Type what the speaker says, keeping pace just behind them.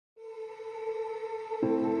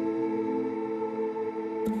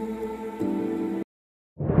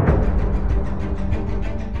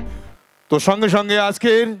তো সঙ্গে সঙ্গে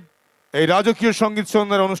আজকের এই রাজকীয় সঙ্গীত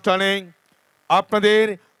সন্ধ্যার অনুষ্ঠানে আপনাদের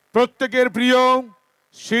প্রত্যেকের প্রিয়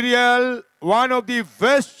serial, one of the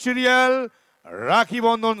best serial Rakhi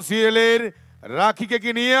Bandhan সিরিয়ালের রাখিকে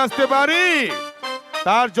কি নিয়ে আসতে পারি?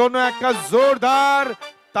 তার জন্য একটা জোরদার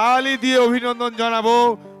তালি দিয়ে অভিনন্দন জানাবো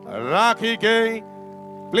রাখিকে।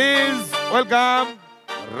 প্লিজ ওয়েলকাম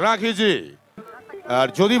রাখি জি। আর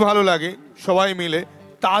যদি ভালো লাগে সবাই মিলে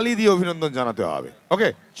তালি দিয়ে অভিনন্দন জানাতে হবে। ওকে,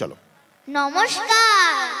 চলো।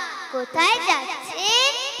 নমস্কার, কোথায়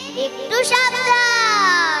যাচ্ছেন? একটু সাবধান।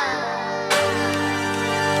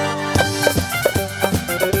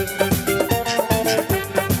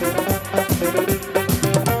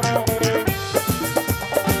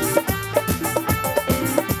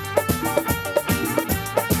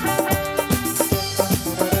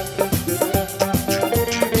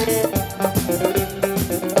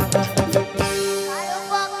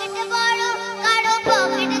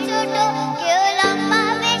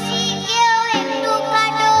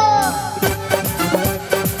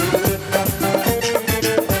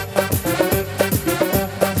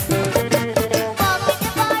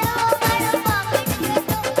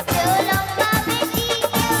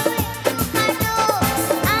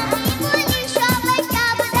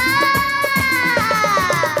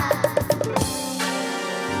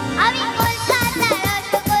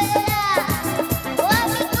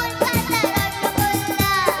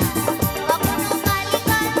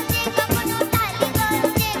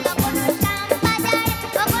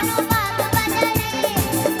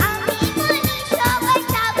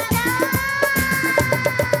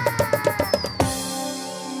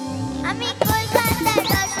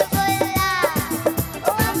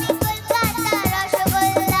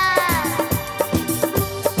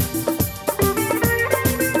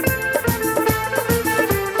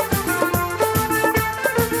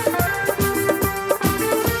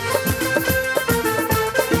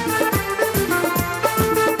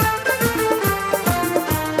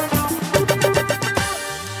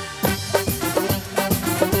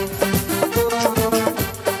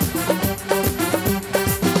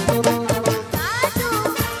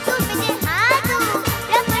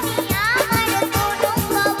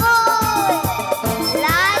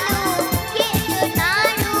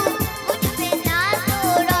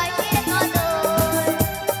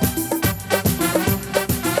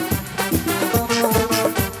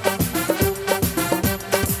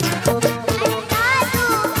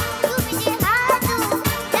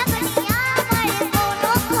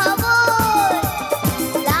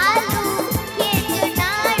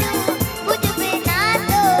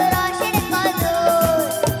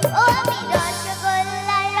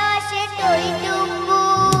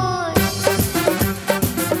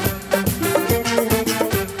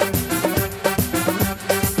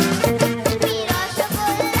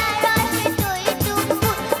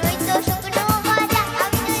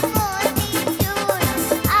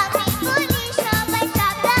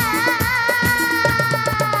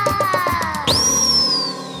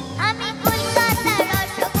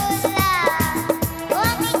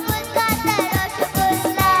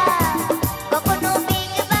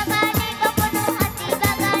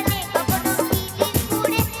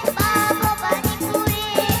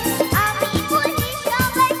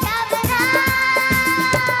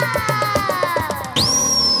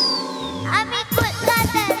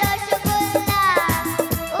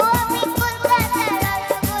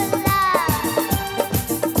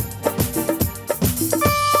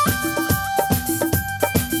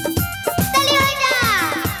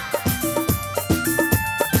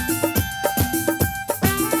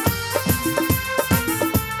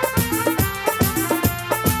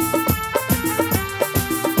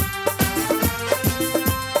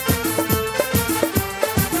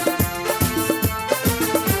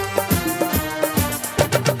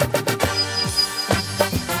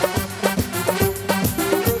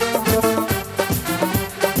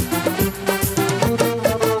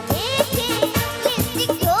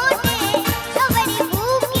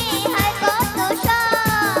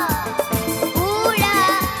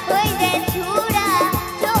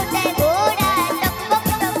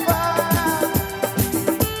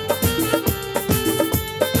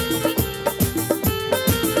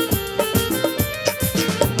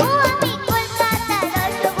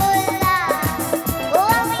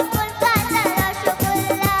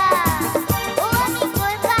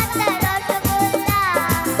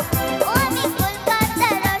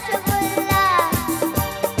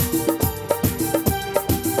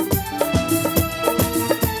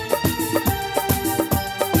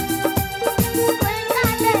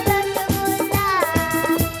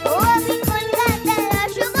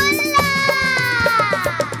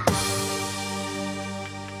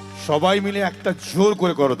 সবাই মিলে একটা জোর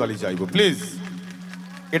করে করতালি চাইবো প্লিজ।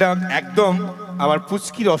 এটা একদম আমার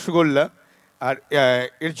পুচকি রসগোল্লা, আর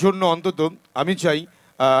এর জন্য অন্তত আমি চাই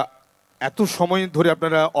এত সময় ধরে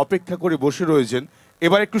আপনারা অপেক্ষা করে বসে রয়েছেন,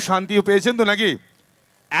 এবার একটু শান্তিও পেয়েছেন তো নাকি?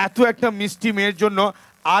 এত একটা মিষ্টি মেয়ের জন্য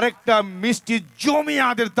আরেকটা মিষ্টি জমিয়ে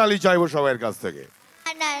আদের তালি চাইবো সবার কাছ থেকে।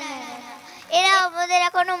 এরা আমাদের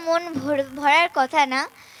এখনো মন ভরার কথা না,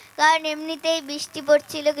 কারণ এমনিতেই বৃষ্টি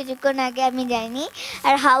পড়ছিল কিছুক্ষণ আগে, আমি যাইনি,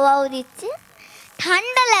 আর হাওয়াও দিচ্ছে,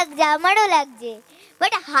 ঠান্ডা লাগছে, আমারও লাগছে,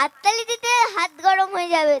 বাট হাততালি দিতে হাত গরম হয়ে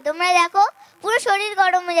যাবে, তোমরা দেখো পুরো শরীর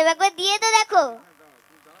গরম হয়ে যাবে, একবার দিয়ে তো দেখো।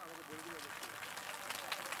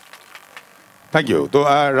 Thank you. তো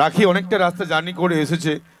রাখি অনেকটা রাস্তা জার্নি করে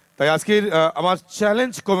এসেছে, তাই আজকের আমার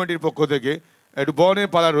চ্যালেঞ্জ কমিটির পক্ষ থেকে একটু বনের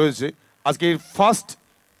পালা রয়েছে। আজকের ফার্স্ট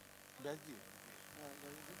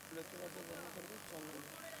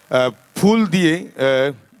ফুল দিয়ে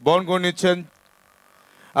বরণ করে নিচ্ছেন,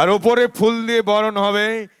 আর ওপরে ফুল দিয়ে বরণ হবে,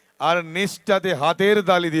 আর নিচটাতে হাতের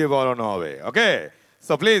তালি দিয়ে বরণ হবে। ওকে,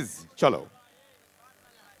 সো প্লিজ চলো।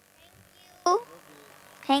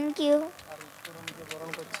 Thank you.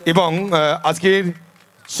 এবং আজকের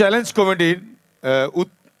চ্যালেঞ্জ কমিটির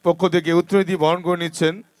পক্ষ থেকে উত্তরী দিয়ে বরণ করে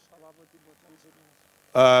নিচ্ছেন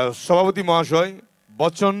সভাপতি মহাশয়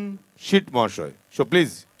বচ্চন শীত মহাশয়। সো প্লিজ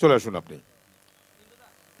চলে আসুন আপনি।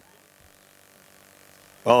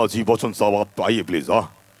 জি বচ্চন সাহেব आप आइए प्लीज।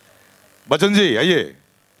 बच्चन जी आइए।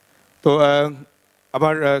 তো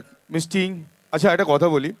আবার মিস্টিং, আচ্ছা একটা কথা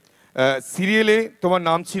বলি, সিরিয়ালে তোমার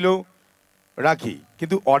নাম ছিল রাখি,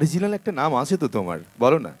 কিন্তু অরিজিনাল একটা নাম আছে তো তোমার,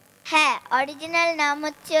 বলো না? হ্যাঁ, অরিজিনাল নাম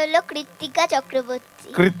হলো Krittika Chakraborty.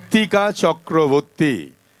 Krittika Chakraborty,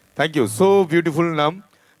 thank you, so beautiful নাম।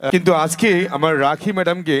 কিন্তু আজকে আমার রাখি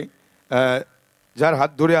ম্যাডামকে যার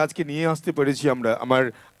হাত ধরে আজকে নিয়ে আসতে পেরেছি আমরা, আমার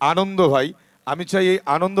আনন্দ ভাই, আমি চাই এই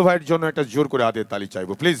আনন্দ ভাইয়ের জন্য একটা জোর করে হাতের তালি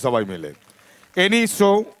চাইবো প্লিজ সবাই মিলে। এনি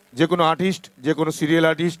শো, যে কোনো আর্টিস্ট, যে কোনো সিরিয়াল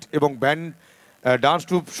আর্টিস্ট এবং ব্যান্ড, ডান্স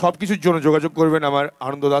ট্রুপ, সব কিছুর জন্য যোগাযোগ করবেন আমার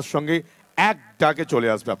আনন্দ দার সঙ্গে, এক ডাকে চলে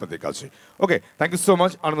আসবে আপনাদের কাছে। ওকে, থ্যাংক ইউ সো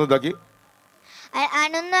মাচ আনন্দ দাকে। আর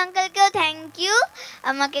আনন্দ আঙ্কেলকেও থ্যাংক ইউ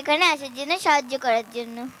আমাকে এখানে আসার জন্য, সাহায্য করার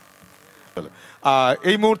জন্য।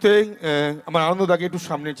 এই মুহূর্তে আমার আনন্দ দাকে একটু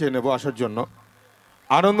সামনে চেয়ে নেবো আসার জন্য।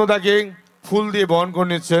 আনন্দ দাকে ফুল দিয়ে বরণ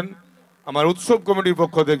করে নিচ্ছেন আমার উৎসব কমিটির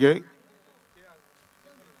পক্ষ থেকে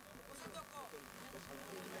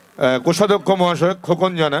কোষাধ্যক্ষ মহাশয়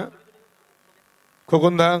খোকন জানা।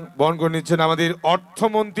 খোকন দা বরণ করে নিচ্ছেন আমাদের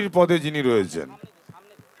অর্থমন্ত্রীর পদে যিনি রয়েছেন,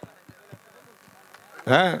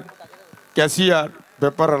 হ্যাঁ ক্যাশিয়ার,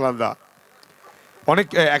 ব্যাপার আলাদা অনেক।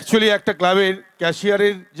 অ্যাকচুয়ালি একটা ক্লাবের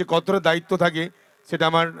ক্যাশিয়ারের যে কতটা দায়িত্ব থাকে সেটা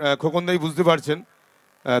আমার খোকন দাই বুঝতে পারছেন।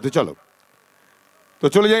 তো চলো, তো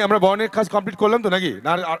চলে যাই, আমরা বরণের কাজ কমপ্লিট করলাম তো নাকি,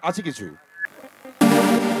 না আর আছে কিছু?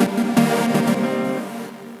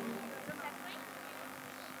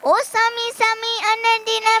 ও সামি সামি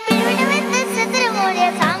অনদিনা বিরুন with সদর মোরে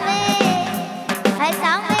সামনে হায়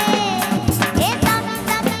সামনে এ সামি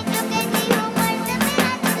সামি जो कहती हूँ मर्द में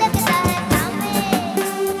हाथ लगता है सामने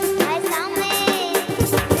हाय सामने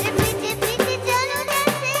तेरे पीछे पीछे चलो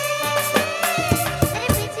जैसे तेरे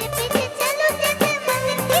पीछे पीछे चलो जैसे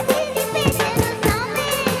मगर किसी पे चलो सामने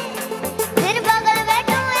फिर बगल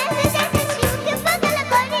बैठो ऐसे जैसे शिव के बगल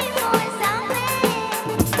बने हो सामने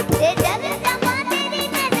ये जग समा तेरी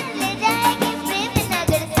नजर ले जाएगी प्रेम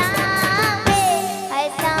नगर सामने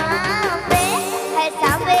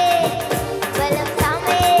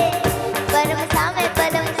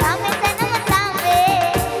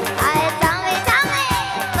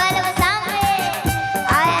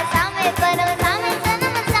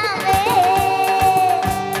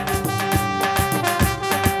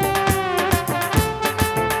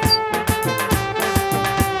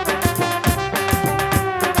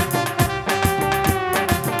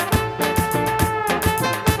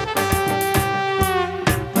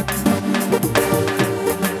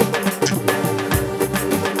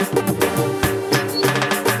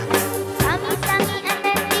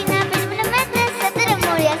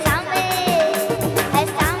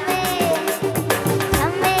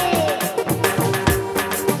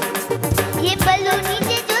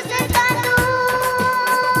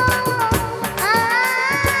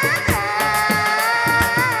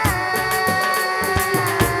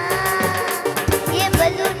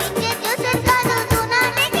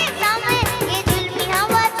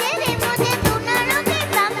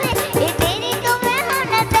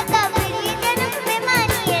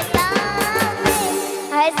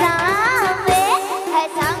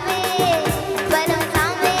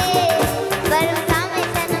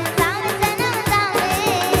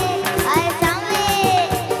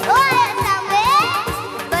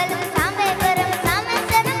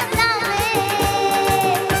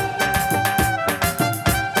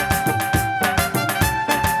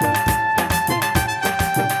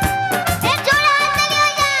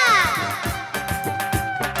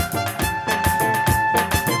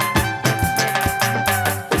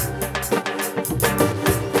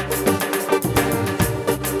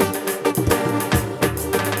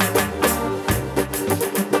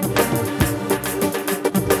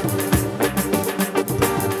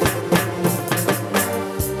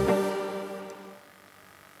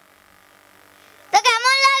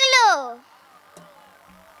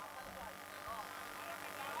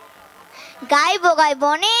গাইবো গাইবো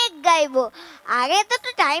অনেক গাইবো, আগে তো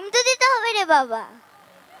একটু টাইম তো দিতে হবে রে বাবা।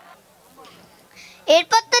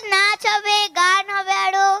 এরপর তো নাচ হবে, গান হবে,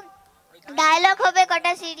 আরো ডায়লগ হবে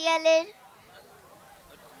কটা সিরিয়ালের।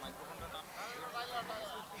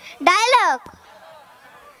 ডায়লগ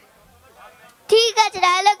ঠিক আছে,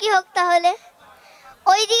 ডায়লগই হোক তাহলে।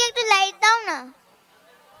 ওইদিকে একটু লাইট দাও না।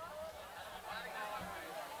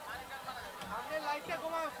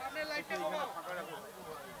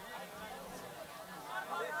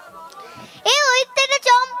 এই ওইটা একটা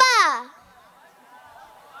চম্পা।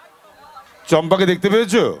 চম্পাকে দেখতে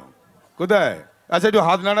পেয়েছো? কোথায়? আচ্ছা একটু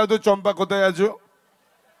হাত নাড়াও তো, চম্পা কোথায় আছো?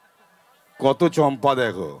 কত চম্পা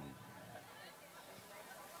দেখো।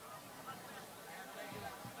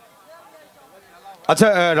 আচ্ছা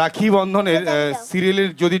রাখি বন্ধনের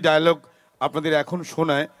সিরিয়ালের যদি ডায়লগ আপনাদের এখন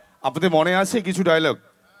শোনায়, আপনাদের মনে আছে কিছু ডায়লগ?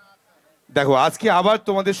 দেখো আজকে আবার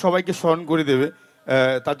তোমাদের সবাইকে স্মরণ করে দেবে,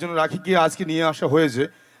 তার জন্য রাখিকে আজকে নিয়ে আসা হয়েছে।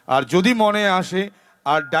 আর যদি মনে আসে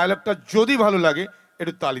আর ডায়লগটা যদি ভালো লাগে,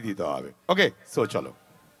 একটু তালি দিতে হবে। ওকে, সো চলো।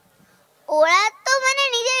 ওরা তো মানে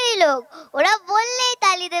নিজেরই লোক, ওরা বললেই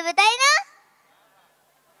তালি দেবে, তাই না?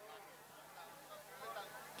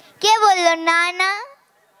 কে বললো না না?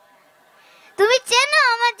 তুমি চেনো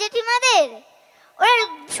আমার জেঠিমাদের? ওরা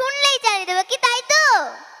শুনলেই তালি দেবে, কি তাই তো?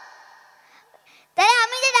 তাহলে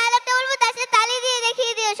আমি যে ডায়লগটা বলবো তার সাথে তালি দিয়ে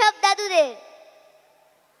দেখিয়ে দিও সব দাদুদের।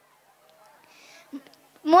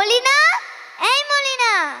 মলিনা, এই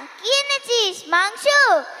মলিনা, কি এনেছিস? মাংস?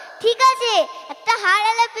 ঠিক আছে, একটা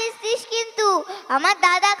হাড়ালা পিস দিস, কিন্তু আমার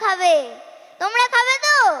দাদা খাবে। তোমরা খাবে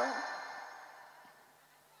তো?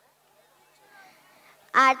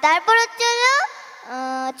 আর তারপর হচ্ছে হলো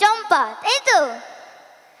চম্পা, তাই তো?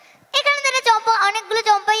 এখানে তো একটা চম্পা, অনেকগুলো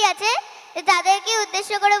চম্পাই আছে, তাদেরকে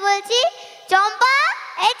উদ্দেশ্য করে বলছি, চম্পা,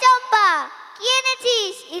 এই চম্পা, কি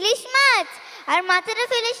এনেছিস? ইলিশ মাছ? আর মাথাটা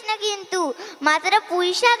ফেলিস না কিন্তু, মাথাটা পুঁই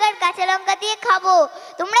শাক আর কাঁচা লঙ্কা দিয়ে খাবো।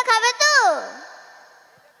 তোমরা খাবে তো?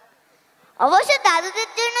 অবশ্য দাদুদের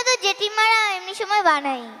জন্য তো জেঠিমারা এমনি সময়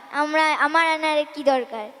বানাই, আমার আনার কি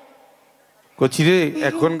দরকার। কচি রে,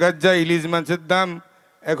 এখনকার যা ইলিশ মাছের দাম,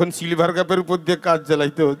 এখন সিলভার কাপের উপর দিয়ে কাজ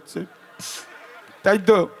চালাইতে হচ্ছে, তাই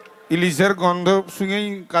তো? ইলিশের গন্ধ শুনেই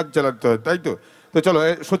কাজ চালাতে হয়, তাই তো? তো চলো,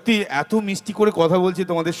 সত্যি এত মিষ্টি করে কথা বলছি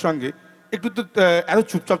তোমাদের সঙ্গে, একটু তো এত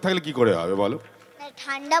চুপচাপ থাকলে কি করে হবে বলো?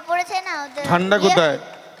 ঠান্ডা পড়েছে না ঠান্ডা কোথায়,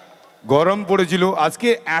 গরম পড়েছিল। আজকে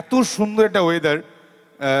এত সুন্দর একটা ওয়েদার,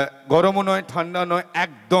 গরমও নয় ঠান্ডা নয়,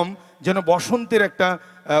 একদম যেন বসন্তের একটা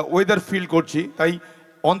ওয়েদার ফিল করছি। তাই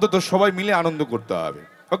অন্তত সবাই মিলে আনন্দ করতে হবে।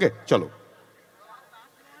 ওকে চলো।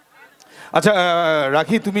 আচ্ছা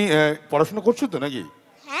রাখি, তুমি পড়াশোনা করছো তো নাকি?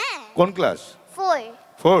 হ্যাঁ। কোন ক্লাস? 4।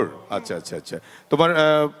 4। আচ্ছা আচ্ছা আচ্ছা। তোমার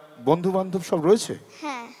বন্ধু বান্ধব সব রয়েছে?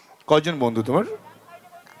 হ্যাঁ কয়জন বন্ধু তোমার?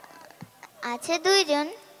 আছে 2জন,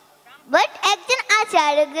 বাট একজন আছে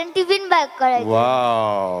আর একজন টিফিন ব্যাগ করার জন্য।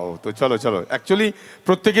 ওয়াও, তো চলো চলো, অ্যাকচুয়ালি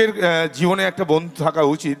প্রত্যেকের জীবনে একটা বন্ধু থাকা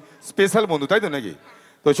উচিত, স্পেশাল বন্ধু, তাই তো নাকি?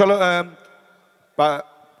 তো চলো,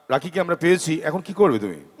 রাখিকে আমরা পেয়েছি, এখন কি করবে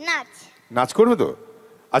তুমি? নাচ। নাচ করবে তো?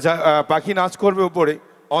 আচ্ছা পাখি নাচ করবে উপরে,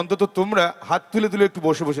 অন্তত তোমরা হাত তুলে তুলে একটু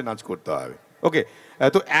বসে বসে নাচ করতে হবে। ওকে,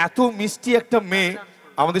 তো এত মিষ্টি একটা মেয়ে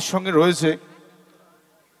আমাদের সঙ্গে রয়েছে,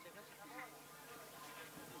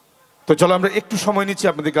 তো চলো আমরা একটু সময় নিচ্ছি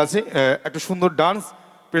আপনাদের কাছে একটা সুন্দর ডান্স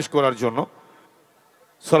পেশ করার জন্য।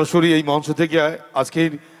 সরাসরি এই মঞ্চ থেকে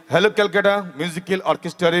আজকের হ্যালো ক্যালকাটা মিউজিক্যাল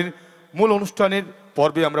অর্কেস্ট্রারের মূল অনুষ্ঠানের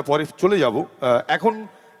পর্বে আমরা পরে চলে যাব। এখন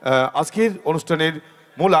আজকের অনুষ্ঠানের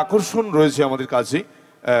মূল আকর্ষণ রয়েছে আমাদের কাছে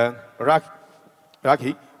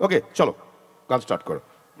রাখি। ওকে চলো, গান স্টার্ট করো।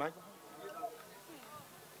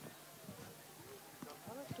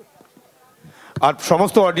 আর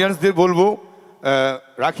সমস্ত অডিয়েন্সদের বলবো,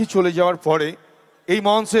 রাখি চলে যাওয়ার পরে এই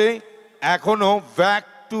মঞ্চে এখনো ব্যাক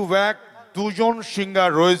টু ব্যাক 2জন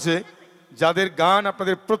সিঙ্গার রয়েছে, যাদের গান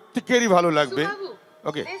আপনাদের প্রত্যেকেরই ভালো লাগবে।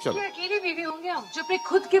 ওকে চলো। अकेले बीवी होंगे हम जो अपने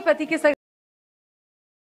खुद के पति के साथ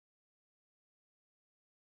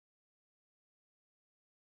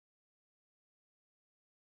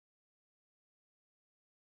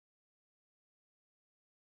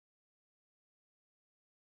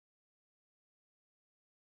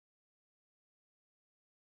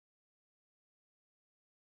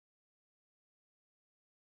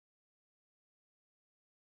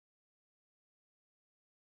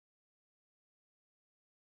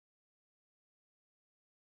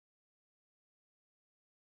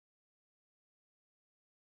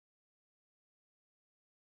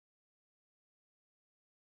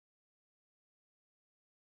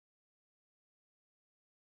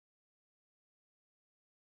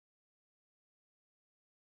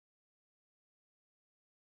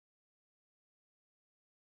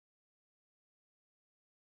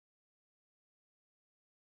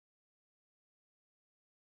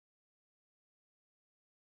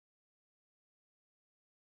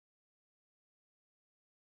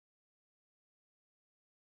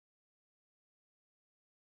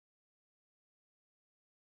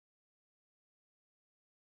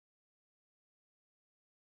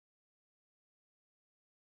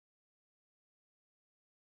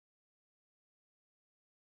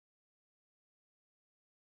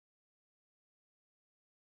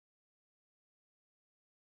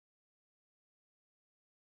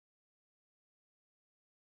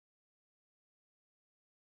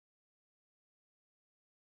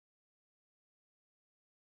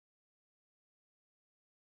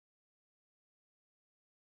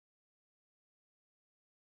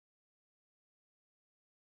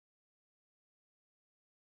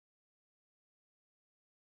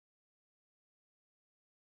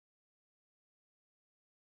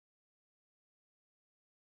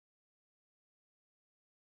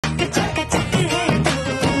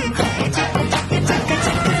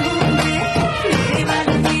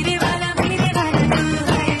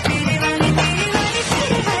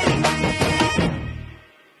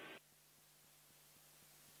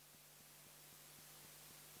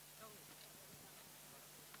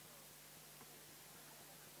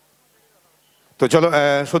তো চলো,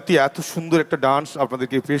 সত্যি এত সুন্দর একটা ডান্স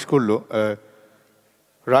আপনাদেরকে পেশ করলো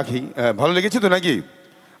রাখি। ভালো লেগেছে তো নাকি?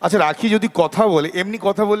 আচ্ছা, রাখি যদি কথা বলে, এমনি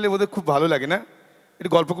কথা বললে বোধহয় খুব ভালো লাগে না? একটু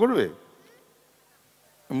গল্প করবে?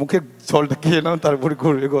 মুখের জলটা খেয়ে নাও, তারপরে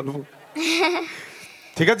করবে গল্প।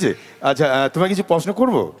 ঠিক আছে। আচ্ছা, তোমার কিছু প্রশ্ন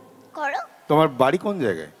করবো? করো। তোমার বাড়ি কোন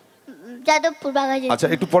জায়গায়? যাদবপুর বাগাজে। আচ্ছা,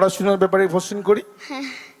 একটু পড়াশোনার ব্যাপারে কোশ্চেন করি।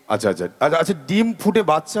 আচ্ছা আচ্ছা আচ্ছা আচ্ছা, ডিম ফুটে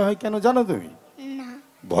বাচ্চা হয় কেন জানো তুমি? না।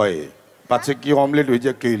 ভয়ে। বাচ্চা কি অমলেট হয়ে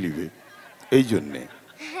যায়, কে নিবে, এই জন্যে।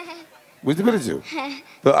 বুঝতে পেরেছো?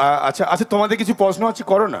 তো আচ্ছা আচ্ছা, তোমাদের কিছু প্রশ্ন আছে,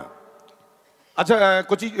 করো না। আচ্ছা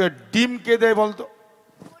কচি, ডিম কে দেয় বলতো?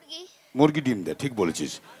 মুরগি। মুরগি ডিম দেয়, ঠিক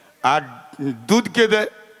বলেছিস। আর দুধ কে দেয়?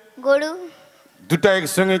 গরু। দুটা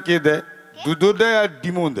একসঙ্গে কে দেয়? দুধও দেয় আর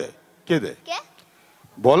ডিমও দেয়, কে দেয় কে?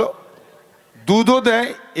 বলো? দুধও দেয়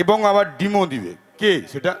এবং আবার ডিমও দিবে, কে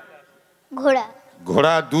সেটা? ঘোড়া।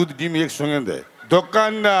 ঘোড়া দুধ ডিম একসঙ্গে দেয়।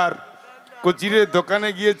 দোকানদার। কচিরে দোকানে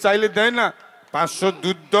গিয়ে চাইলে দেয় না 500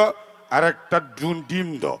 দুধ দ আর একটা ডিম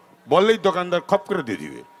দ, বললেই দোকানদার খপ করে দিয়ে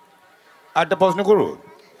দিবে। আর একটা প্রশ্ন করবো,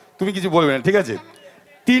 তুমি কিছু বলবে না, ঠিক আছে?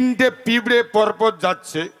 তিনটে পিঁপড়ে পরপর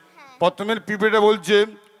যাচ্ছে। প্রথমের পিঁপড়েটা বলছে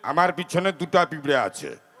আমার পিছনে দুটা পিঁপড়ে আছে।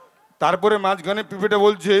 তারপরে মাঝখানে পিঁপড়েটা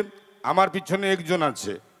বলছে আমার পিছনে একজন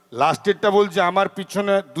আছে। লাস্টেরটা বলছে আমার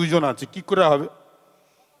পিছনে দুজন আছে। কি করে হবে?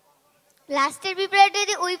 লাস্টের পিঁপড়াটা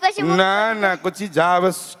যদি ওই পাশে না না কচি, যা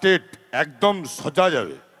হবে স্টেট, একদম সোজা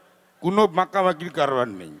যাবে, কোনো মাকামাকির কারবার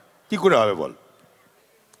নেই। কি করে হবে বল?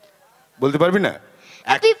 বলতে পারবি না?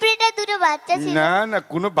 পিঁপড়েটা দুটো বাচ্চা ছিল। না না,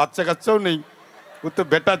 কোনো বাচ্চা কাচ্চাও নেই, ও তো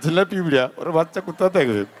বেটা ছেলে পিঁপড়া, ওর বাচ্চা কোথাও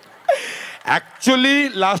থাকবে? অ্যাকচুয়ালি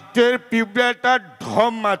লাস্টের পিঁপড়াটা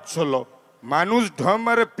ঢম মারছিল। মানুষ ঢম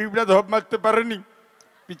মারে, পিঁপড়া ঢম মারতে পারেনি।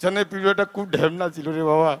 পিছনে পিঁপড়াটা খুব ঢেমনা ছিল রে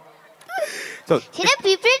বাবা। সেটা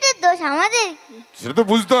পিঁপড়েটার দোষ, আমাদের সেটা তো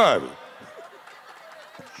বুঝতে হবে।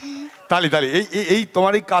 তালি তালি, এই এই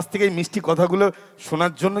তোমার এই কাছ থেকে এই মিষ্টি কথাগুলো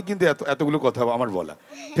শোনার জন্য কিন্তু এতগুলো কথা আমার বলা।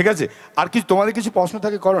 ঠিক আছে, আর কিছু তোমাদের কিছু প্রশ্ন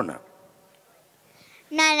থাকে, করো না।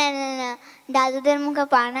 না না না না, দাদুদের মুখে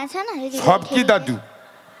পান আছে না? সব কি দাদু?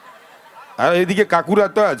 আর এদিকে কাকুরা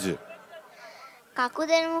তো আছে।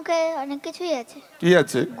 কাকুদের মুখে অনেক কিছুই আছে। কি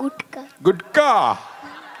আছে? গুটকা। গুটকা।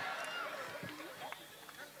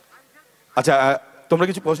 আচ্ছা, তোমরা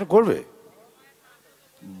কিছু প্রশ্ন করবে?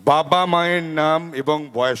 বাবা মায়ের নাম এবং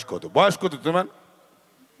বয়স কত? বয়স কত তোমার?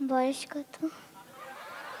 বয়স কত?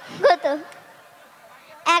 কত?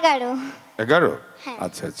 11। 11? হ্যাঁ।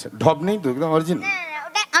 আচ্ছা আচ্ছা, ঢপ নেই তো, একদম অরিজিনাল।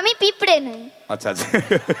 ওটা আমি পিঁপড়ে নই। আচ্ছা আচ্ছা,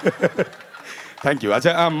 থ্যাংক ইউ।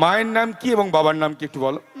 আচ্ছা, মায়ের নাম কি এবং বাবার নাম কি একটু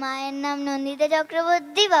বলো? মায়ের নাম নন্দিতা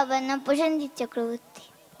চক্রবর্তী, বাবার নাম প্রসেনজিৎ চক্রবর্তী।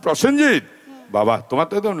 প্রসেনজিৎ, বাবা তোমার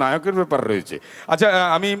তো একদম নায়কের ব্যাপার রয়েছে। আচ্ছা,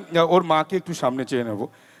 আমি ওর মাকে একটু সামনে চেয়ে নেবো।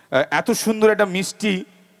 এত সুন্দর একটা মিষ্টি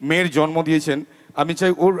মেয়ের জন্ম দিয়েছেন, আমি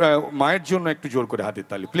চাই ওর মায়ের জন্য একটু জোর করে হাতের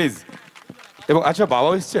তালি প্লিজ। এবং আচ্ছা, বাবা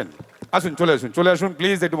এসছেন, আসুন, চলে আসুন, চলে আসুন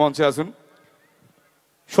প্লিজ, একটু মঞ্চে আসুন।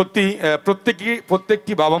 সত্যি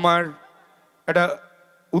প্রত্যেকটি বাবা মার একটা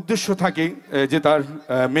উদ্দেশ্য থাকে যে তার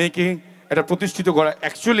মেয়েকে একটা প্রতিষ্ঠিত করা।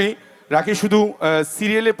 অ্যাকচুয়ালি রাখি শুধু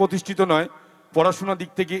সিরিয়ালে প্রতিষ্ঠিত নয়, পড়াশোনার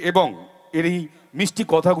দিক থেকে এবং এর এই মিষ্টি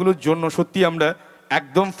কথাগুলোর জন্য সত্যি আমরা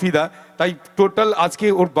একদম ফিদা। তাই টোটাল আজকে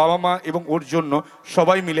ওর বাবা মা এবং ওর জন্য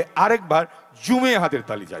সবাই মিলে আরেকবার জুমে হাতের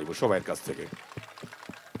তালি চাইবো সবার কাছ থেকে।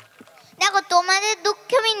 দেখো, তোমাদের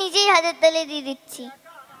দুঃখে আমি নিজেই হাতের তালি দিয়ে দিচ্ছি।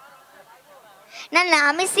 না না,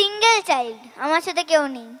 আমি সিঙ্গেল চাইল্ড, আমার সাথে কেউ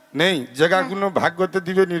নেই। নেই জায়গা কোনো ভাগ করতে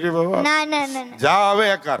দিবে নি রে বাবা? না না না, যা হবে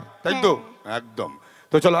একার, তাই তো? একদম।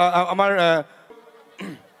 তো চলো, আমার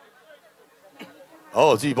ও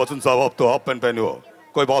জি বচন সাহেব, अब तो आप पेन पेन हो,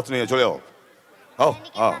 कोई बात नहीं है, चले आओ। आओ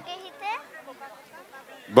आओ।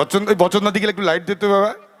 বচন না দিকে একটু লাইট দিতে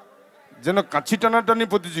বাবা, যেন কাছি টানাটানি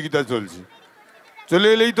প্রতিযোগিতা চলছে। চলে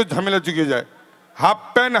এলেই তো ঝামেলা চুকে যায়। হাফ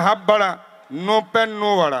প্যান্ট হাফ ভাড়া, নো প্যান্ট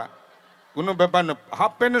নো ভাড়া, কোনো ব্যাপার না।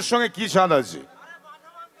 হাফ প্যান্টের সঙ্গে কি স্বাদ আছে?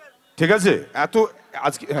 ঠিক আছে, এত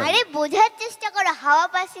আজকে আরে বোঝার চেষ্টা করো, হাওয়া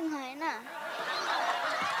পাসিং হয় না।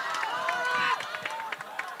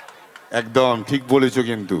 একদম ঠিক বলেছো,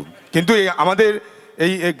 কিন্তু কিন্তু আমাদের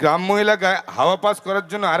এই গ্রাম্য এলাকায় হাওয়া পাস করার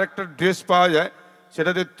জন্য আরেকটা ড্রেস পাওয়া যায়,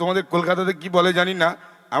 সেটাতে তোমাদের কলকাতাতে কি বলে জানি না,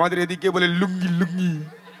 আমাদের এদিকে বলে লুঙ্গি। লুঙ্গি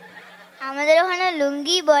আমাদের ওখানে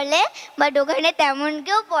লুঙ্গি বলে, বাট ওখানে তেমন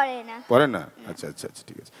কেউ পরে না। পরে না? আচ্ছা আচ্ছা আচ্ছা,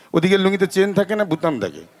 ঠিক আছে। ওদিকে লুঙ্গিতে চেন থাকে না বোতাম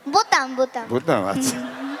থাকে? বোতাম বোতাম। বোতাম, আচ্ছা।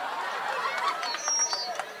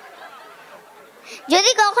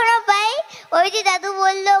 যদি কখনো পাই, ওই যে দাদু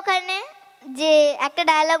বললো ওখানে যে একটা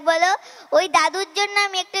ডায়লগ বলো, ওই দাদুর জন্য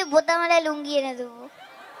আমি একটা বোতামালা লুঙ্গি এনে দেবো।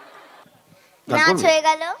 নাচ হয়ে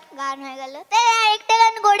গেল, গান হয়ে গেল, তাই আরেকটা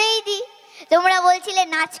গান করেই দি। তোমরা বলছিলে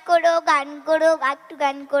নাচ করো, গান করো, একটু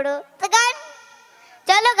গান করো, তো গান,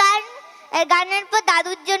 চলো গান। গানের পর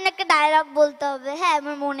দাদুর জন্য একটা ডায়লগ বলতে হবে। হ্যাঁ,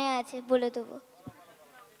 আমার মনে আছে, বলে দেবো।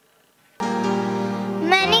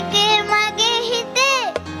 मैंने मागे हिते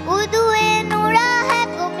उदुए नूरा है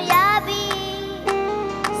गुमयाबी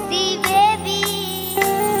सी बेबी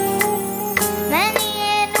मैंने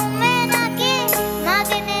ये नुमेना के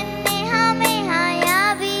मागे ने हमें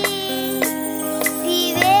हायाबी सी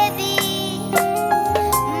बेबी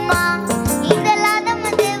माँ इंदला दम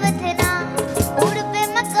देवथना उड़पे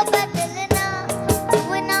मक बदलना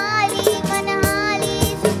वनाली मनहाली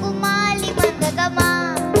सुकुमाली मंदगमा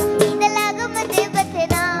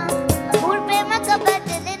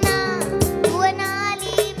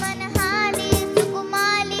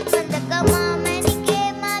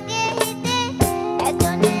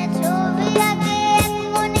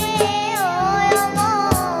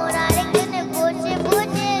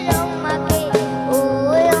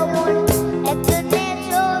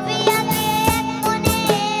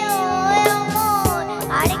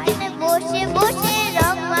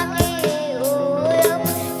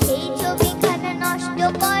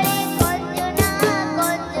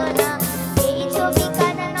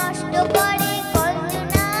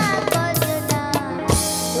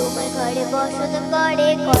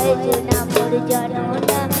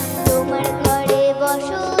তোমার ঘরে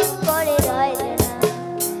বসত করে রয় না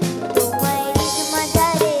তোমায় রিজ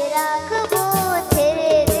মাঝারে রাখবো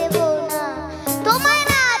ছেড়ে দেব না তোমায়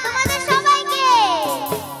না তোমাদের সবাইকে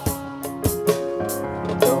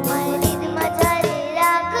তোমায় রিজ মাঝারে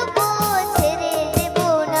রাখবো ছেড়ে দেব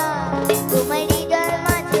না তোমায় হৃদয়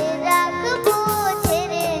মাঝে রাখবো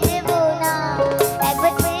ছেড়ে দেব না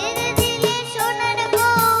একবার ছেড়ে দিলে সোনার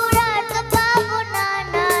গৌর আর তো পাবো না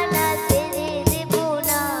না না ছেড়ে দেব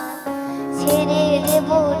না ছেড়ে দেব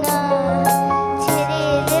না ছেড়ে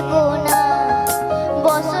দেব না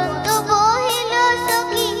বসন্ত বহিল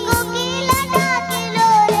সখী কোকিলা ডাকিল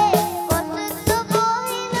রে বসন্ত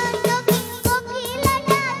বহিল সখী কোকিলা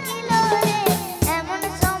ডাকিল রে এমন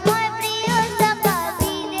সময় প্রিয় সখা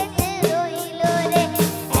বিদেশে রইল রে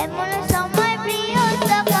এমন সময় প্রিয়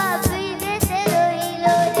সখা বিদেশে রইল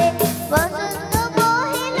রে বসন্ত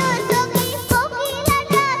বহিল সখী কোকিলা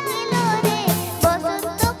ডাকিল রে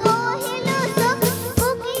বসন্ত বহিল সখী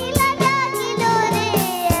কোকিলা ডাকিল রে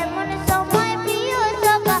এমন সময় প্রিয়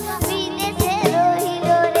সখা বিদেশে রইল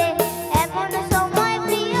রে এমন সময়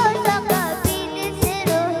প্রিয় সখা বিদেশে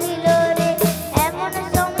রইল রে এমন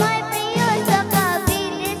সময় প্রিয় সখা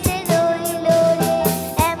বিদেশে রইল রে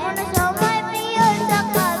এমন সময় প্রিয়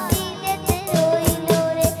সখা বিদেশে রইল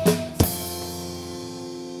রে।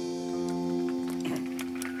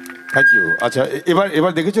 Thank you. আচ্ছা,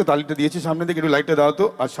 এবার দেখেছো তালিটা দিয়েছি সামনে থেকে, একটু লাইটটা দাও তো,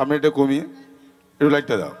 আর সামনে এটা কমিয়ে একটু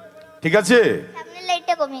লাইটটা দাও, ঠিক আছে? সামনের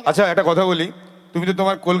লাইটটা কমিয়ে আচ্ছা, একটা কথা বলি, তুমি তো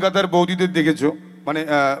তোমার কলকাতার বৌদিদের দেখেছো, মানে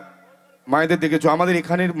মায়েদের দেখেছো, আমাদের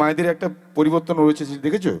এখানের মায়েদের একটা পরিবর্তন রয়েছে, সেটা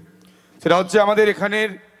দেখেছো? সেটা হচ্ছে আমাদের এখানের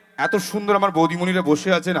এত সুন্দর আমার বৌদিমণিরা বসে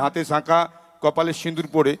আছেন হাতে শাঁখা, কপালে সিঁদুর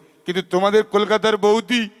পরে, কিন্তু তোমাদের কলকাতার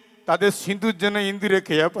বৌদি তাদের সিঁদুর যেন ইন্দুরে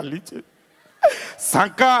খেয়া পালিয়েছে,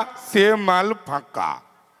 শাঁখা সে মাল ফাঁকা।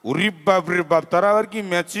 উরি বাপ রে বাপ, তারা আবার কি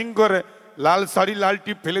ম্যাচিং করে, লাল শাড়ি লাল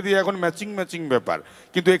টিপ ফেলে দিয়ে এখন ম্যাচিং ব্যাপার।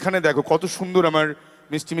 কিন্তু এখানে দেখো কত সুন্দর আমার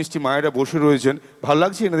মিষ্টি মিষ্টি মায়েরা বসে রয়েছেন, ভালো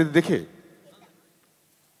লাগছে এনাদের দেখে?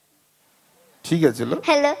 ঠিক আছে,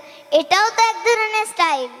 হ্যালো, এটাও তো এক ধরনের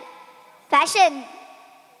স্টাইল, ফ্যাশন।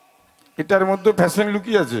 এটার মধ্যে ফ্যাশন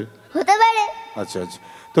লুকিয়ে আছে, হতে পারে। আচ্ছা আচ্ছা,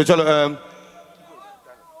 তো চলো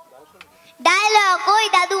ডায়লগ ওই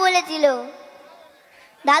দাদু বলেছিল,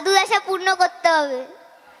 দাদুর আশা পূর্ণ করতে হবে।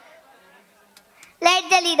 লাইট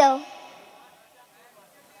জ্বালিয়ে দাও।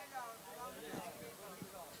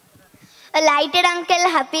 লাইটের আঙ্কেল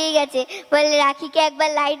হাঁপিয়ে গেছে, বলে রাখিকে একবার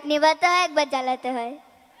লাইট নেভাতে হয়, একবার জ্বালাতে হয়।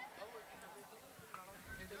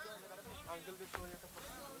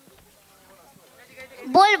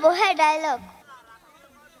 বলবো হ্যাঁ ডায়লগ।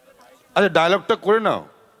 আচ্ছা, ডায়লগটা করে নাও।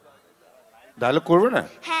 ডায়লগ করবে না?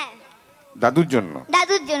 হ্যাঁ, দাদুর জন্য,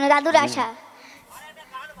 দাদুর জন্য, দাদুর আশা।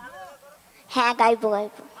 হ্যাঁ, গাইবো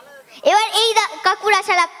গাইবো। এবার এই কাকুর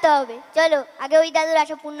আশা রাখতে হবে, চলো আগে ওই দাদুর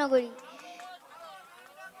আশা পূর্ণ করি।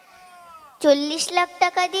 40 লাখ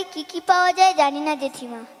টাকা দিয়ে কি কি পাওয়া যায় জানি না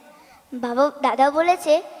জেঠিমা। দাদা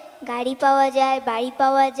বলেছে গাড়ি পাওয়া যায়, বাড়ি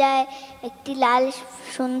পাওয়া যায়, একটি লাল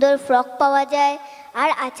সুন্দর ফ্রক পাওয়া যায়, আর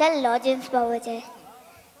আচার লজেন্স পাওয়া যায়।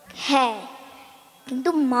 হ্যাঁ, কিন্তু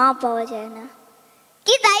মা পাওয়া যায় না।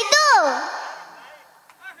 কি তাই তো?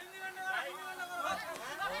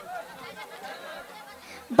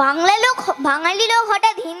 বাঙালি লোক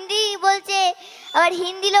হঠাৎ হিন্দি বলছে, আবার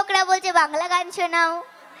হিন্দি লোকরা বলছে বাংলা গান শোনাও।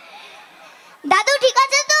 দাদু ঠিক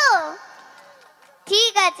আছে তো?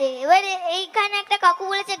 ঠিক আছে। এবারে এইখানে একটা কাকু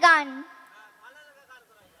বলেছে গান,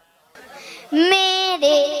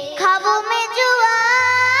 मेरे ख्वाबों में जो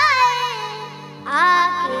आए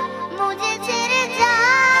आके मुझे छिड़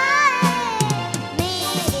जाए,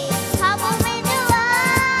 मेरे ख्वाबों में जो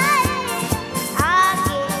आए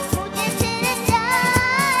आके मुझे छिड़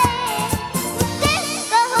जाए, उससे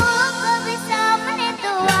कहो कभी सामने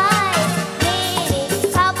तो आए, मेरे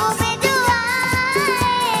ख्वाबों में जो आए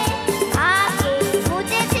आके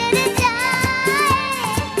मुझे छिड़ जाए,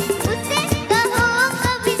 उससे कहो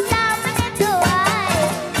कभी सामने तो आए,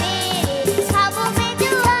 मेरे ख्वाबों में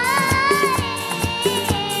जो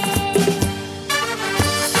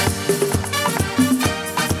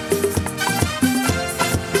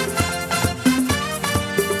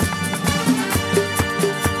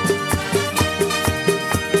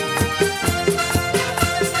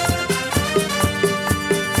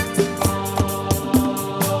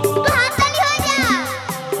तू हाथ ताली हो जा।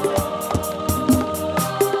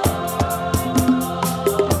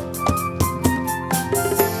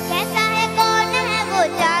 कैसा है कौन है वो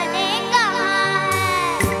जाने कहाँ है,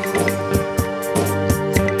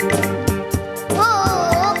 ओ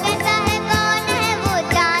कैसा है कौन है वो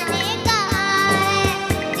जाने कहाँ है,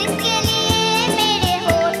 जिसके लिए मेरे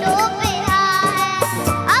होठों पे हाँ है,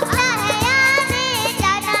 अपना है याने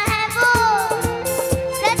जाना है वो,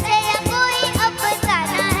 सच है या कोई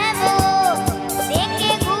अफसाना है वो,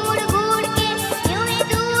 देखे घूर घूर के यूं ही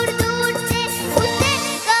दूर दूर से, उससे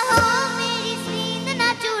कहो मेरी नींद ना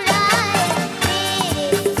चुराए, मेरे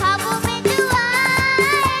ख्वाबों में जो आए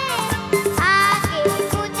आके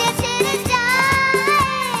मुझे छिड़ जाए,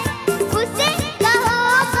 उससे कहो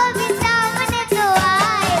कभी सामने तो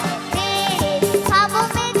आए, मेरे ख्वाबों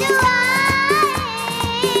में जो आए।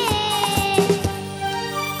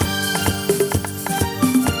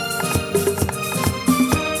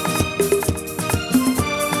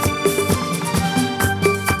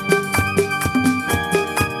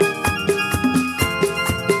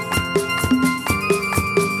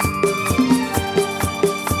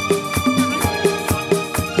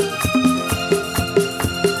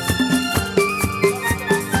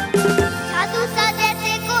 जादू सा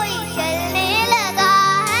जैसे कोई चलने लगा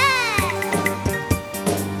है,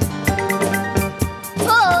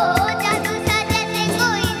 हो जादू सा जैसे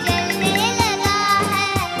कोई चलने लगा है,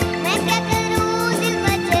 मैं क्या करूं दिल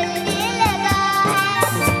मचलने लगा है,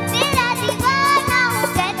 तेरा दीवाना हूँ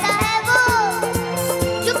कहता है वो,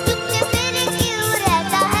 चुप चुप से फिर क्यों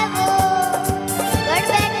रहता है वो, कर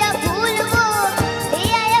बैठा भूल वो, ले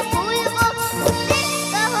आया फूल वो, उससे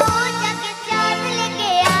कहो जाके चांद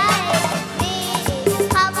लेके आए, मेरे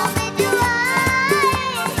ख्वाबों में जो आए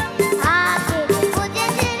आके मुझे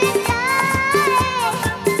छिड़ जाए,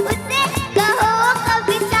 उससे कहो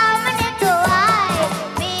कभी सामने तो आए,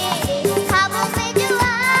 मेरे ख्वाबों में जो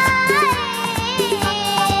आए।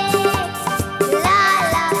 ला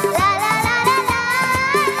ला ला ला ला ला ला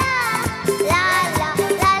ला ला ला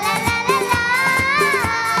ला ला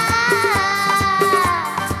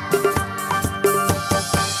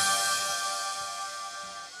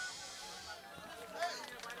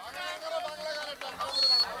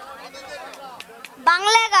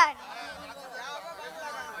বাংলা গান।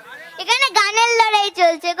 এখানে গানের লড়াই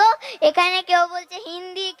চলছে গো, এখানে কেউ বলছে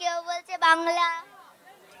হিন্দি, কেউ বলছে বাংলা।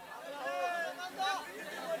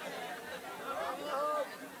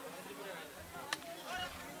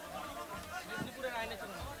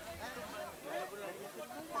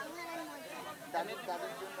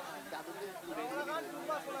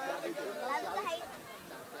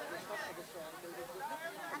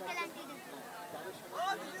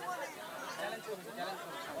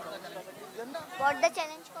 বড়দা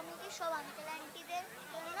চ্যালেঞ্জ কমিটি সব আঙ্কেল আন্টিদের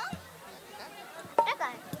জন্য একটা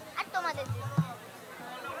গান, আর তোমাদের জন্য।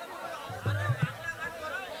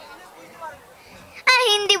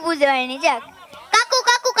 হিন্দি বুঝতে পারিনি, যাক। কাকু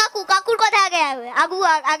কাকু কাকু কাকুর কথা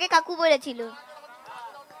আগে কাকু বলেছিল,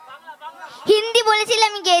 হিন্দি বলেছিল,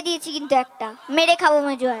 আমি গেয়ে দিয়েছি কিন্তু একটা, মেরে খাবো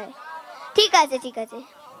মজো হয়। ঠিক আছে ঠিক আছে,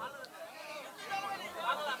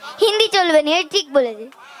 হিন্দি চলবে না, ঠিক বলেছে।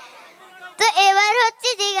 তো এবার হচ্ছে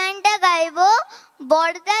যে গানটা গাইবো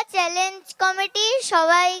বড়দা চ্যালেঞ্জ কমিটি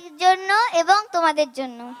সবাই জন্য এবং তোমাদের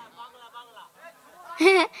জন্য।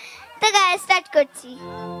 তো গায়ে স্টার্ট করছি।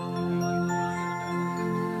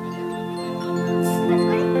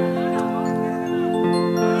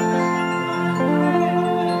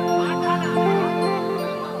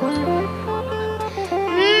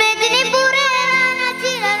 মেদিনীপুরে রানা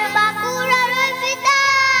ছিলেন বাঁকুড়ার ওই পিতা,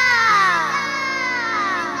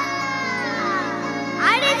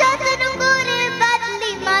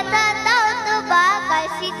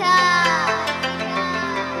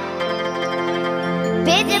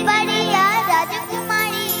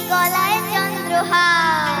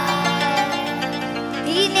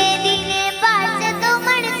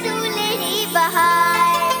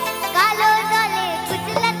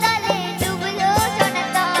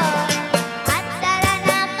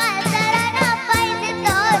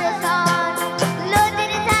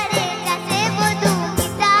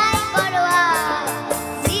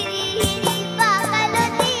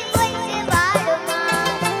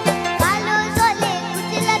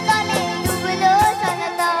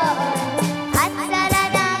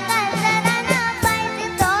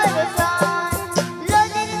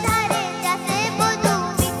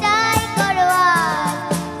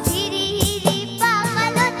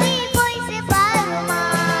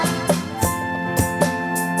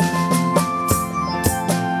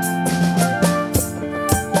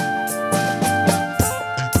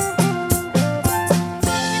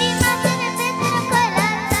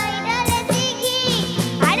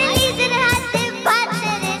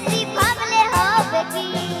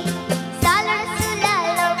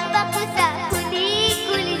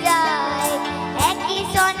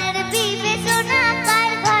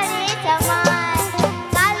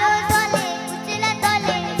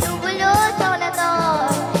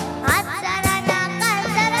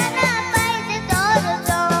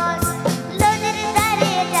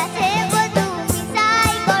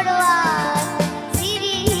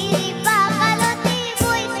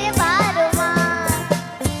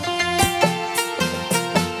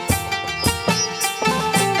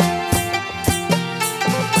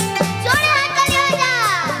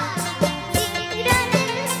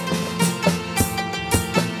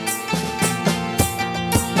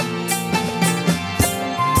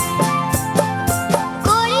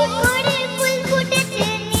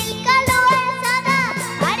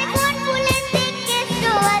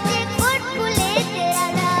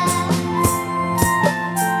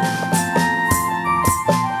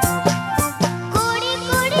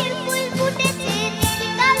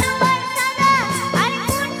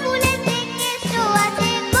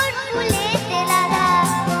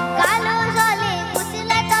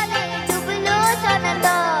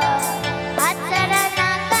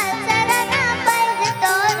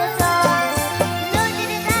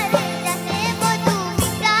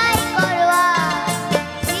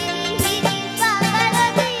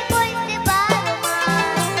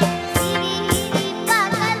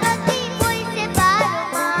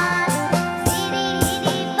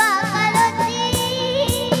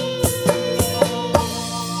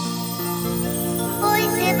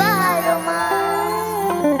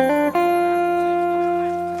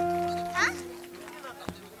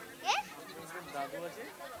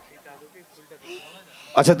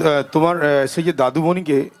 আচ্ছা তোমার সেই যে দাদু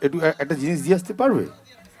মণিকে একটু একটা জিনিস দিয়ে আসতে পারবে?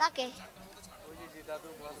 কাকে?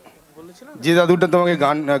 যে দাদুটা তোমাকে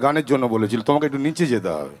গানের জন্য বলেছিল, তোমাকে একটু নিচে যেতে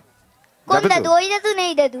হবে। কোন দাদু? ওই দাদু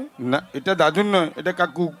নেই দাদু। না, এটা দাদুর নয়, এটা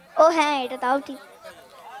কাকু। ও হ্যাঁ, এটা তাও ঠিক।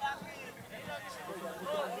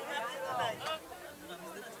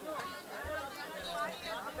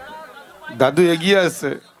 দাদু এগিয়ে আসছে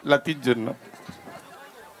লাতির জন্য।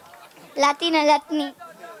 লাতি না, লাতনি।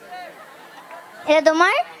 এটা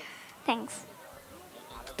তোমার? থ্যাঙ্কস।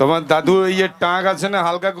 তোমার দাদু এই যে টাক আছে না,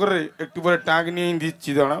 হালকা করে একটু পরে টাক নিয়ে দিচ্ছি,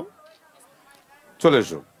 দাঁড়াও। চলে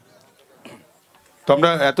এসো। তো আমরা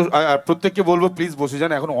এত প্রত্যেককে বলবো প্লিজ বসে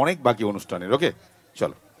যান, এখন অনেক বাকি অনুষ্ঠানের। ওকে,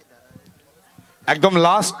 চলো একদম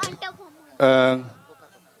লাস্ট।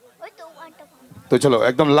 তো চলো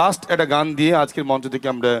একদম লাস্ট একটা গান দিয়ে আজকের মঞ্চ থেকে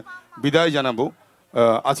আমরা বিদায় জানাবো।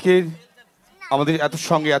 আজকের আমাদের এত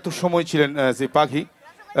সঙ্গে এত সময় ছিলেন সেই পাখি,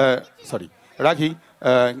 সরি রাখি।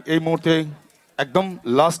 এই মুহূর্তে একদম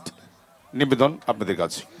লাস্ট নিবেদন আপনাদের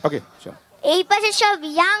কাছে। ওকে, চলো। এই পাশে সব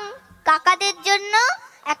ইয়াং কাকাদের জন্য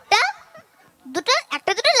একটা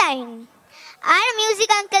দুটো লাইন, আর মিউজিক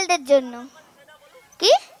আঙ্কেলদের জন্য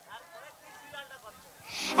কি?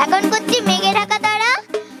 এখন করছি মেঘে ঢাকা তারা,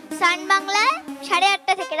 সান বাংলায়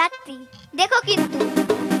 8:30 থেকে রাত্রি। দেখো কিন্তু।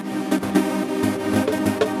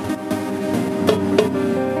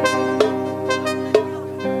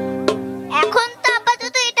 এখন তো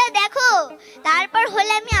আপাতত এটা দেখো, তারপর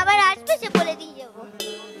হলে আমি আবার আসবে সে বলে দিয়ে যাবো।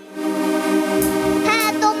 হ্যাঁ,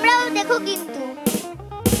 তোমরাও দেখো কিন্তু।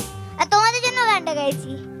 আর তোমাদের জন্য গানটা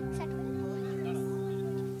গাইছি।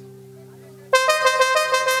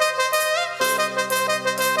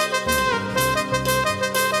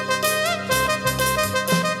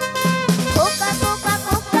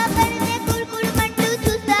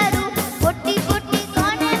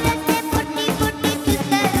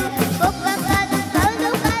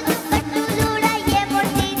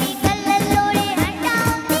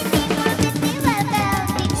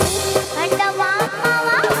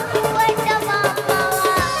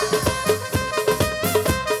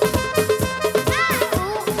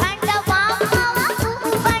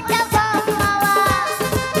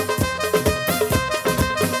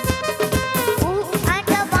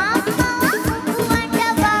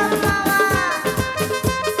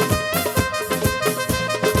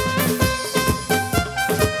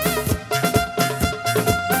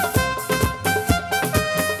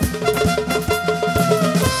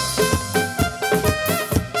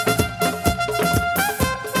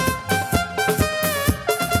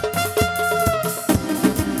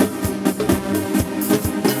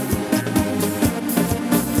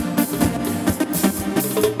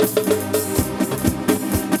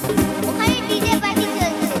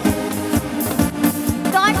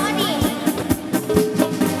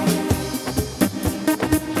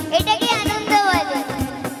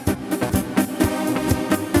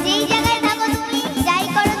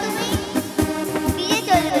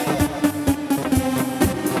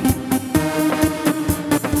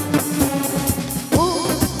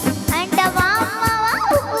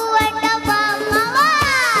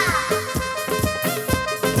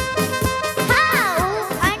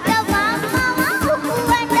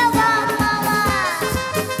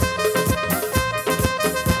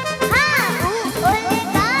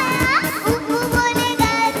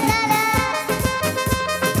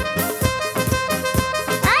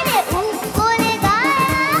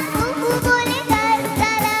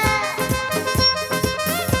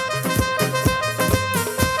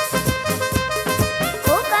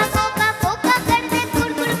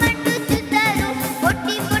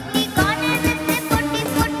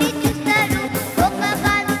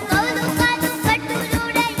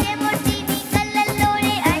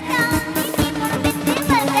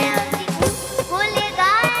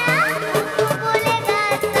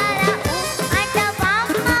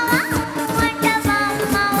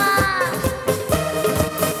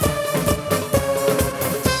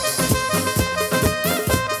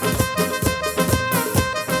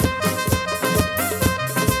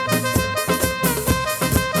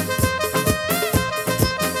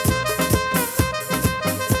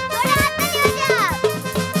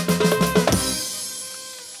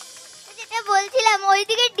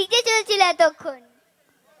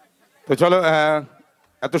 তো চলো,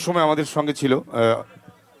 এত সময় আমাদের সঙ্গে ছিল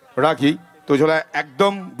রাখি। তো চলো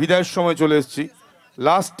একদম বিদায়ের সময় চলে এসেছি।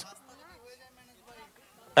 লাস্ট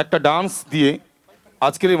একটা ডান্স দিয়ে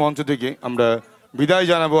আজকের এই মঞ্চ থেকে আমরা বিদায়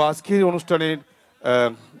জানাবো আজকের অনুষ্ঠানের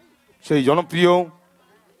সেই জনপ্রিয়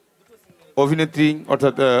অভিনেত্রী,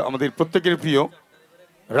 অর্থাৎ আমাদের প্রত্যেকের প্রিয়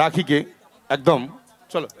রাখিকে। একদম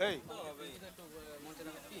চলো।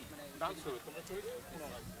 কি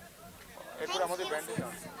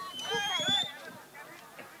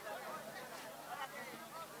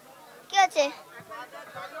আছে?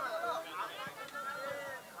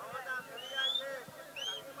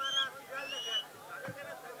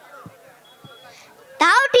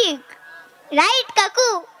 তাও ঠিক, রাইট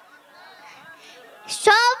কাকু।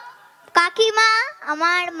 সব কাকিমা,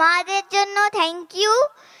 আমার মাদের জন্য থ্যাংক ইউ,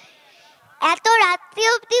 এত রাত্রি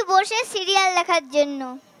অবধি বসে সিরিয়াল দেখার জন্য।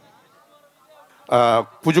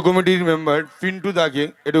 পুজো কমিটির মেম্বার পিন্টু দাকে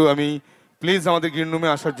একটু আমি প্লিজ আমাদের গ্রিন রুমে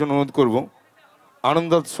আসার জন্য অনুরোধ করব,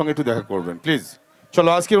 আনন্দের সঙ্গে একটু দেখা করবেন প্লিজ। চলো,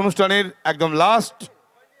 আজকের অনুষ্ঠানের একদম লাস্ট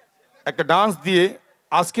একটা ডান্স দিয়ে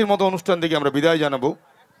আজকের মতো অনুষ্ঠান থেকে আমরা বিদায় জানাবো।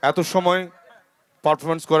 এত সময়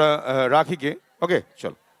পারফরমেন্স করা রাখিকে। ওকে,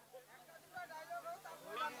 চলো।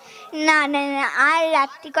 না না না, আর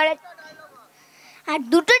রাত্রি করে আর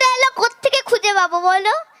দুটো ডায়লগ কোত্থেকে খুঁজে পাবো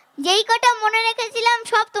বলো? যেই কটা মনে রেখেছিলাম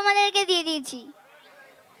সব তোমাদেরকে দিয়ে দিয়েছি।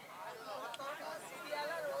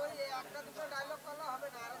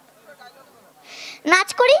 নাচ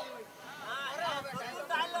করি?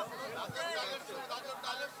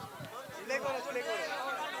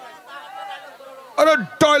 আরে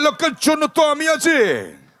ডায়লগের জন্য তো আমি আছি,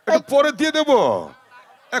 একটু পরে দিয়ে দেবো,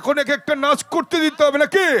 এখন এক একটা নাচ করতে দিতে হবে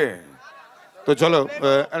নাকি? তো চলো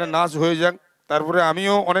একটা নাচ হয়ে যাক, তারপরে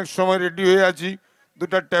আমিও অনেক সময় রেডি হয়ে আছি,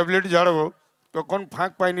 দুটা ট্যাবলেট ঝাড়বো, তখন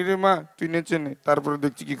ফাঁক পাইনি রে মা, তুই নেচে নে, তারপরে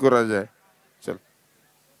দেখছি কি করা যায়। চল।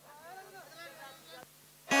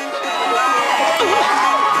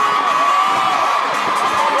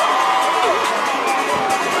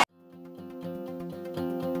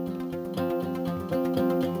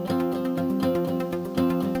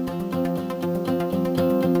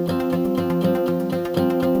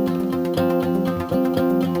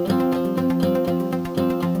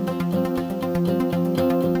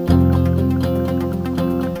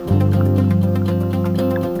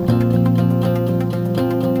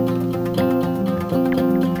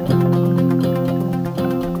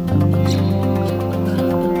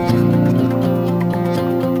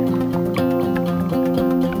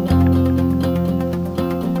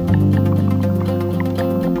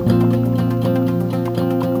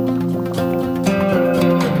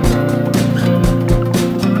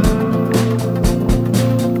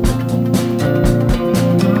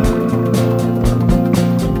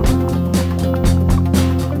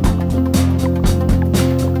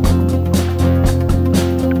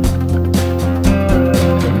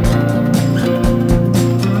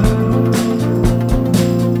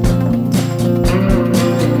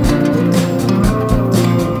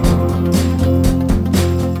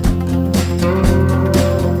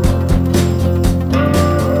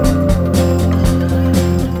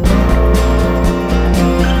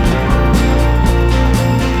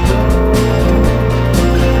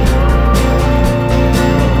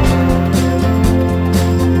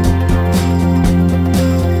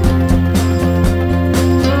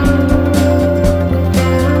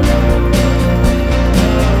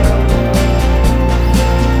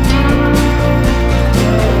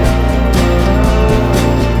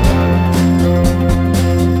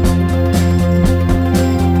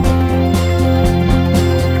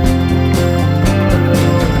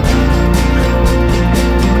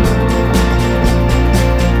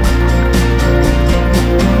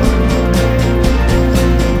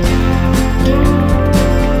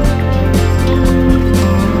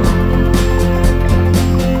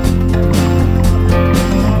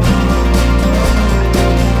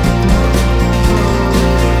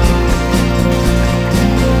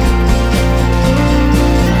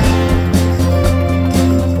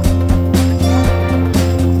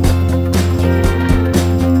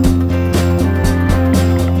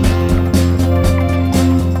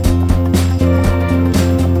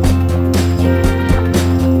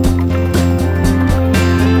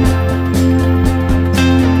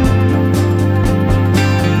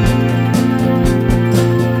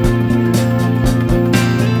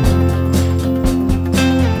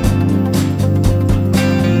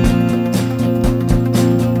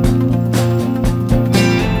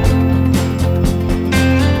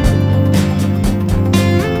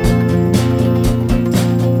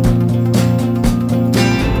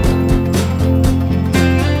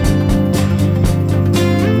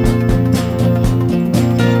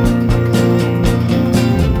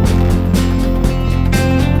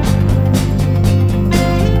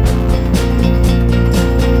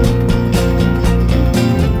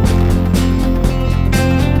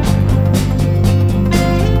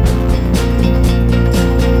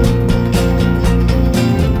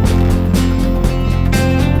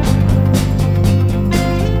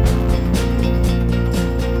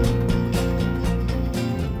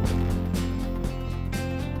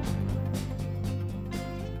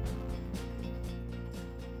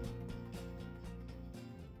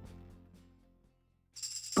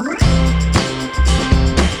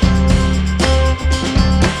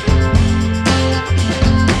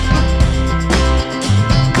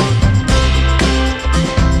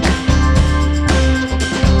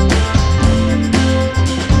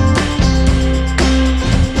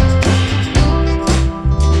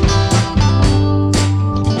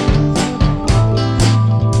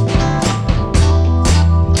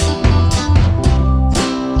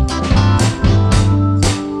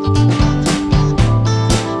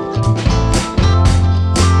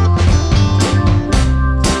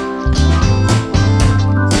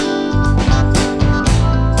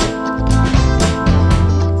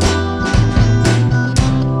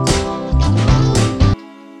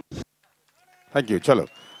 Thank you. চলো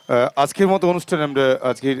আজকের মতো অনুষ্ঠানে আমরা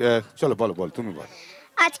আজকের চলো বলো বল তুমি বল।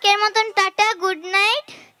 আজকের মতন টাটা, গুড নাইট।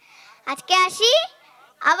 আজকে আসি,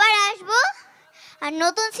 আবার আসবো, আর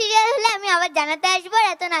নতুন সিরিয়াল হলে আমি আবার জানাতে আসবো, আর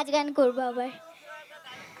এত নাচ গান করবো আবার।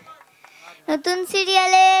 নতুন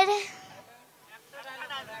সিরিয়ালের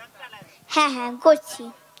হ্যাঁ হ্যাঁ করছি।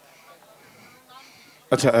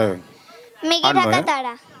 আচ্ছা মেঘে আর ঢাকা নয়,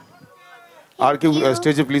 তারা। আর কেউ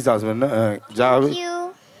স্টেজে প্লিজ আসবেন না, যা হবে। Thank you.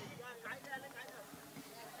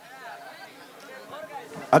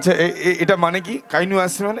 আচ্ছা এটা মানে কি কাইনু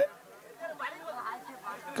আসছে মানে?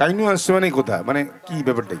 কাইনু আসছে মানে কোথা, মানে কি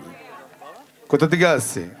ব্যাপারটা কি, কোথা থেকে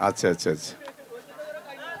আসছে? আচ্ছা আচ্ছা আচ্ছা,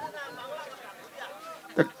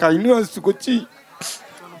 তা কাইনু আসছে করছি।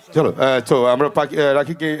 চলো চলো আমরা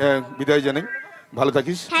রাখিকে বিদায় জানাই, ভালো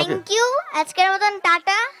থাকিস। Okay thank you. আজকের মতন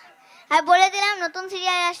টাটা, আর বলে দিলাম নতুন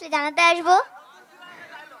সিরিয়াল আসলে জানাতে আসবো।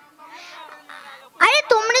 আরে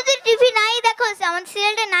তোমরা তো টিভি নাই দেখো, আমার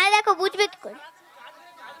সিরিয়ালটা নাই দেখো, বুঝবে কি করে?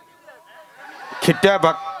 খেটে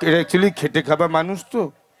অ্যাকচুয়ালি খেটে খাবা মানুষ তো।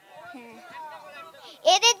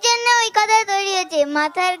 এদের জন্য ওই কথা তৈরি হয়েছে,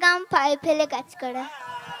 মাথার গাম পায়ে ফেলে কাজ করা।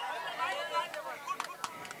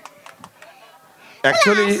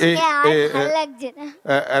 অ্যাকচুয়ালি ভালো লাগছে না।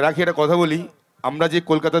 রাখি একটা কথা বলি, আমরা যে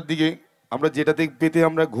কলকাতার দিকে আমরা যেটাতে পেতে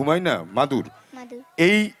আমরা ঘুমাই না, মাদুর, মাদুর।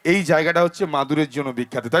 এই জায়গাটা হচ্ছে মাদুরের জন্য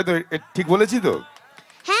বিখ্যাত, তাই তো? ঠিক বলেছি তো?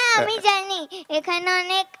 হ্যাঁ আমি জানি, এখানে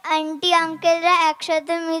অনেক আন্টি আঙ্কেলরা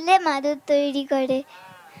একসাথে মিলে মাদুর তৈরি করে।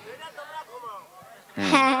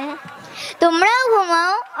 হ্যাঁ তোমরাও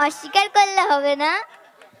ঘুমাও, অস্বীকার করলে হবে না।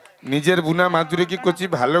 নিজের বুনা মাদুরে কি করছি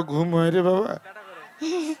ভালো ঘুম হয় রে বাবা।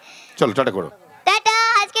 চলো টাটা করো। টাটা,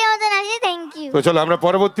 আজকের মতন আসি, থ্যাংক ইউ। তো চলো আমরা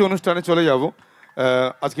পরবর্তী অনুষ্ঠানে চলে যাব।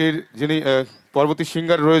 আজকের যিনি পরবর্তী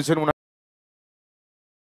সিঙ্গার রয়েছেন